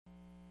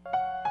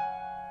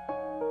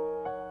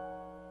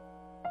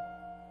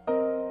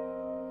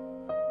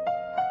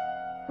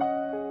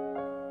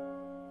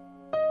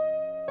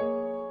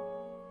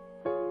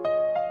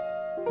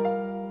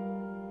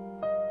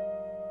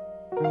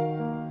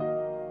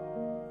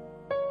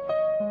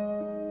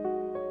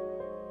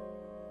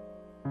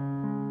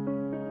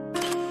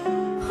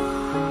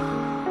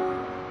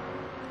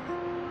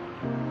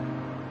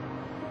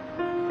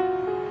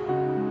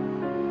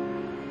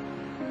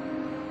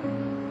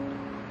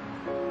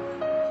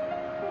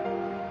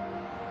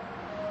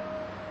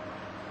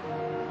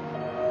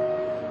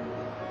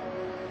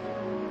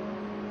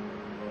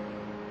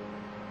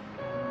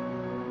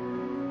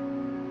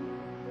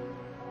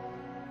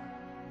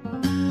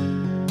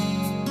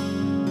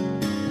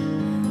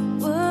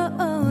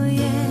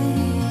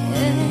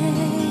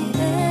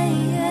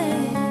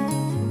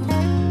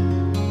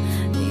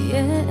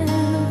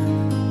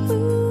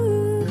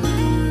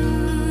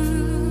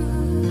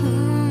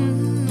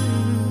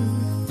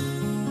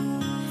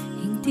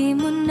Di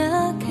mo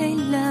na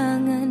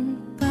kailangan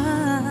pa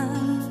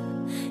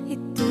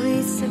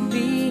ito'y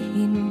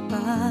sabihin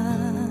pa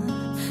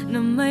na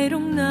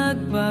mayroong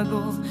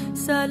nagbago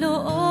sa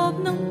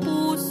loob ng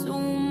puso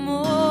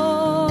mo.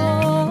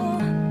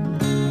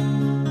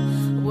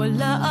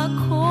 Wala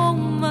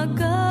akong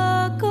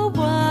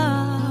magagawa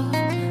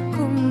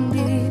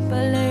kundi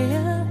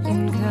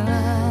palayain ka.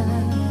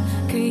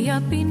 Kaya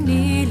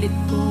pinilit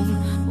kong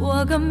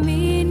huwag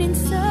aminin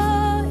sa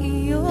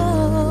iyo.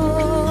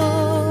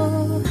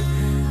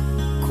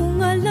 Kung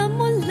alam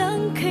mo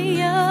lang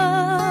kaya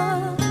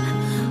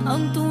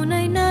ang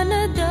tunay na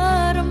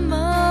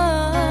nadarama,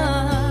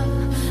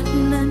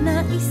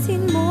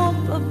 nanaisin mo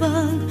pa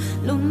bang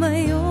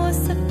lumayo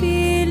sa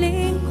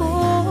piling ko?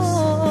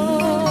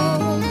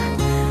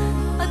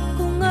 At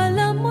kung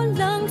alam mo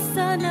lang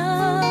sana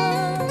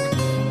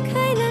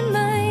kailan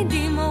may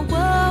di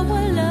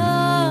mawawala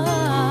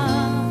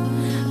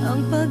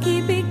ang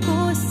pag-ibig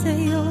ko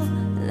sa'yo,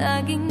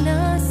 laging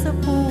nasa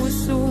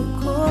puso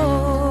ko.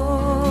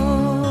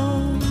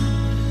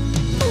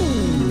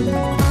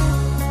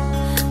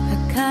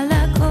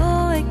 Akala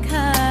ko ay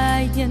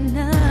kaya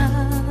na,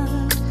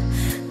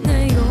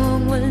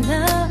 ngayong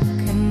wala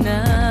ka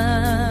na.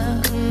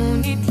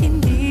 Ngunit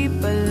hindi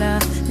pala,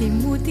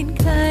 limutin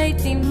kahit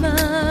di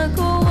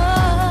magawa.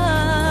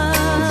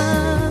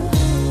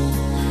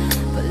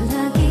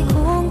 Palagi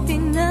kong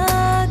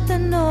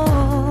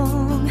tinatanong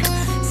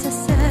sa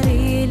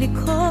sarili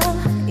ko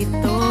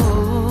ito,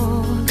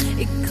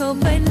 ikaw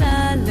ba'y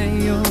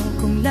lalayo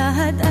kung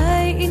lahat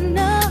ay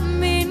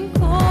inamin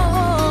ko?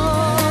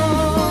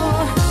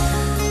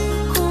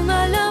 Kung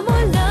alam mo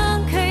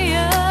lang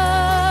kaya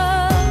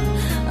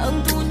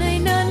ang tunay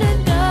na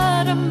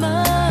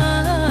nadarama,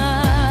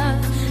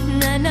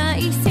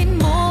 nanaisin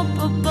mo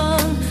pa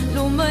bang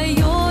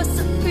lumayo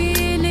sa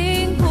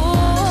piling ko?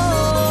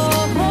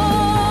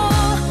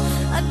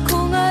 At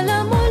kung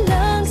alam mo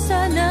lang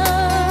sana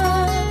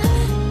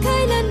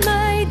kailan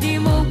may di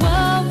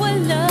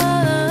mawawala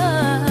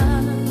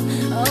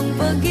ang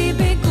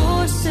pag-ibig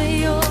ko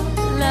sa'yo,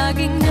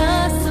 laging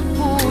nasa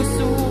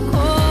puso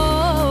ko.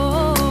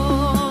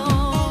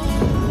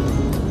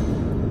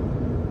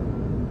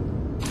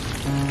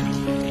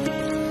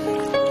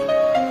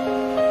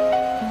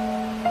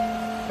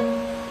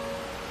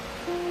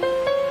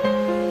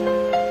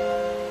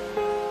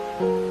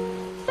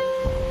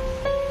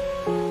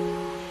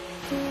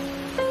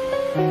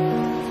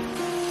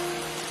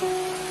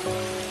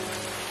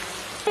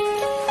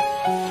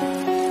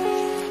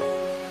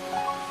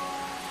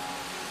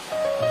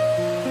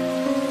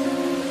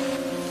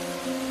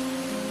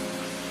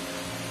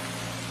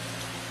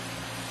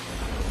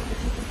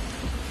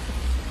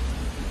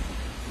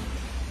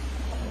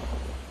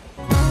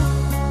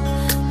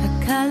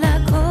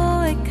 Akala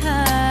ko ay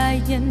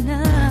kaya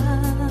na,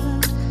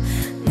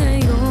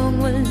 ngayong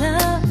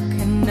wala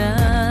ka na.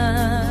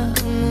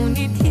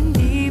 Ngunit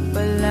hindi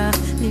pala,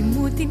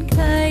 limutin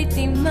kahit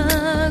di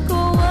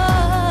magawa.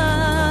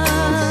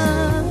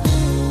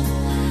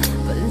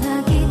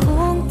 Palagi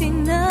kong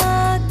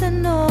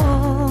tinatanong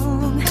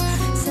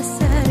sa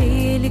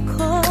sarili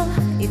ko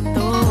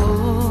ito,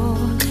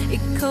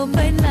 ikaw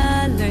ba'y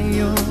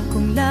lalayo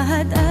kung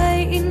lahat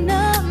ay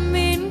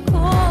inamin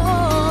ko?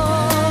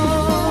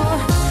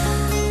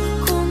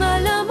 Kung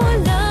alam mo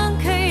lang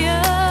kaya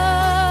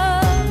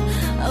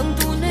ang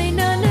tunay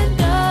na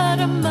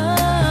nadarama,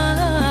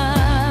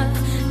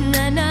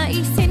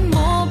 nanaisin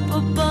mo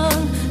pa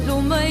bang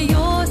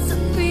lumayo sa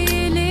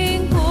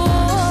piling ko?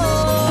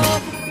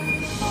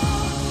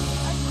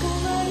 At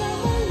kung alam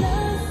mo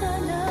lang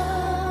sana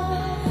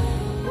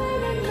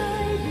kailan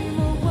may di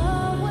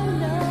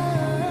mawawala.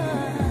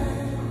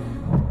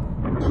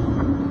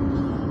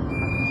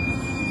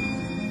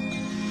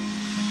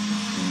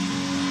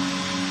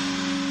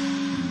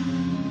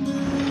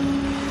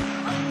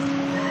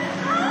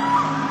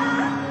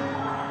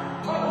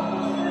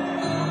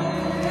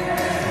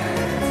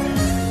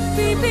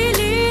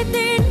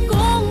 Pipilitin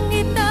kong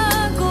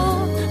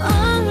itago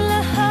ang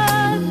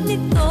lahat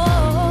nito,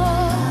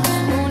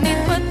 ngunit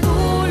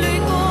patuloy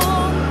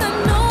kong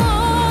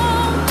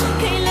tanong,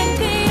 kailan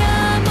kaya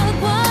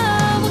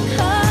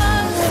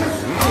magwawakas?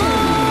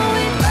 Oh,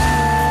 ito,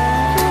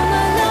 kung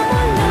alam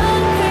mo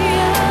lang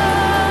kaya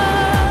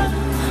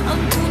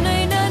ang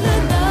tunay na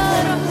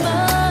nadarama,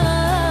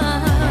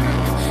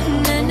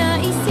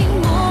 nanaisin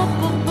mo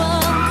pa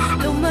bang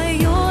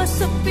lumayo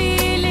sa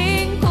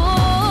piling ko?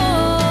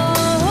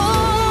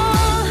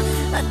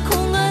 At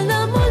kung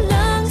alam mo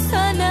lang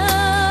sana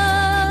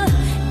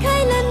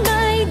kailan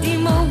may di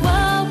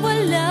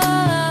mawawala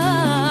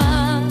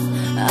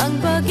ang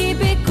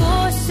pag-ibig ko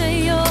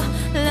sa'yo,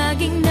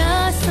 laging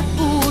nasa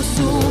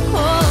puso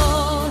ko.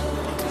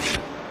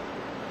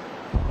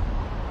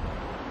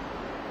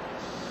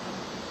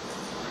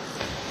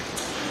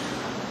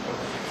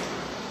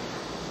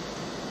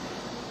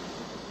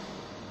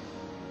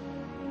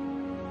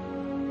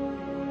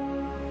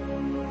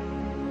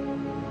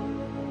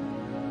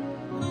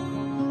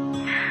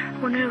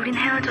 오늘 우린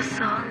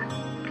헤어졌어.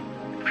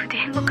 부디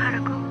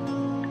행복하라고.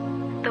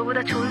 너보다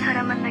너보다 좋은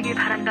사람 만나길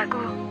바란다고.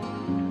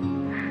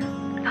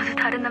 너도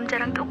다른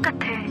남자랑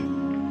똑같아.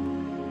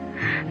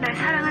 날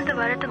사랑한다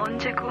말했던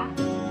언제고.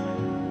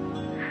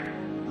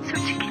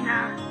 솔직히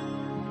나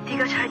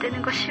네가 잘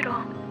되는 거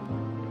싫어.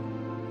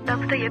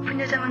 나보다 예쁜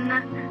여자 만나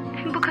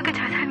행복하게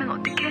잘 살면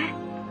어떡해?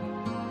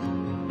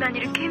 난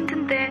이렇게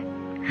힘든데,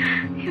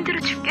 힘들어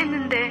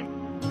죽겠는데,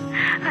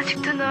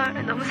 아직도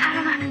널 너무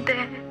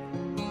사랑하는데.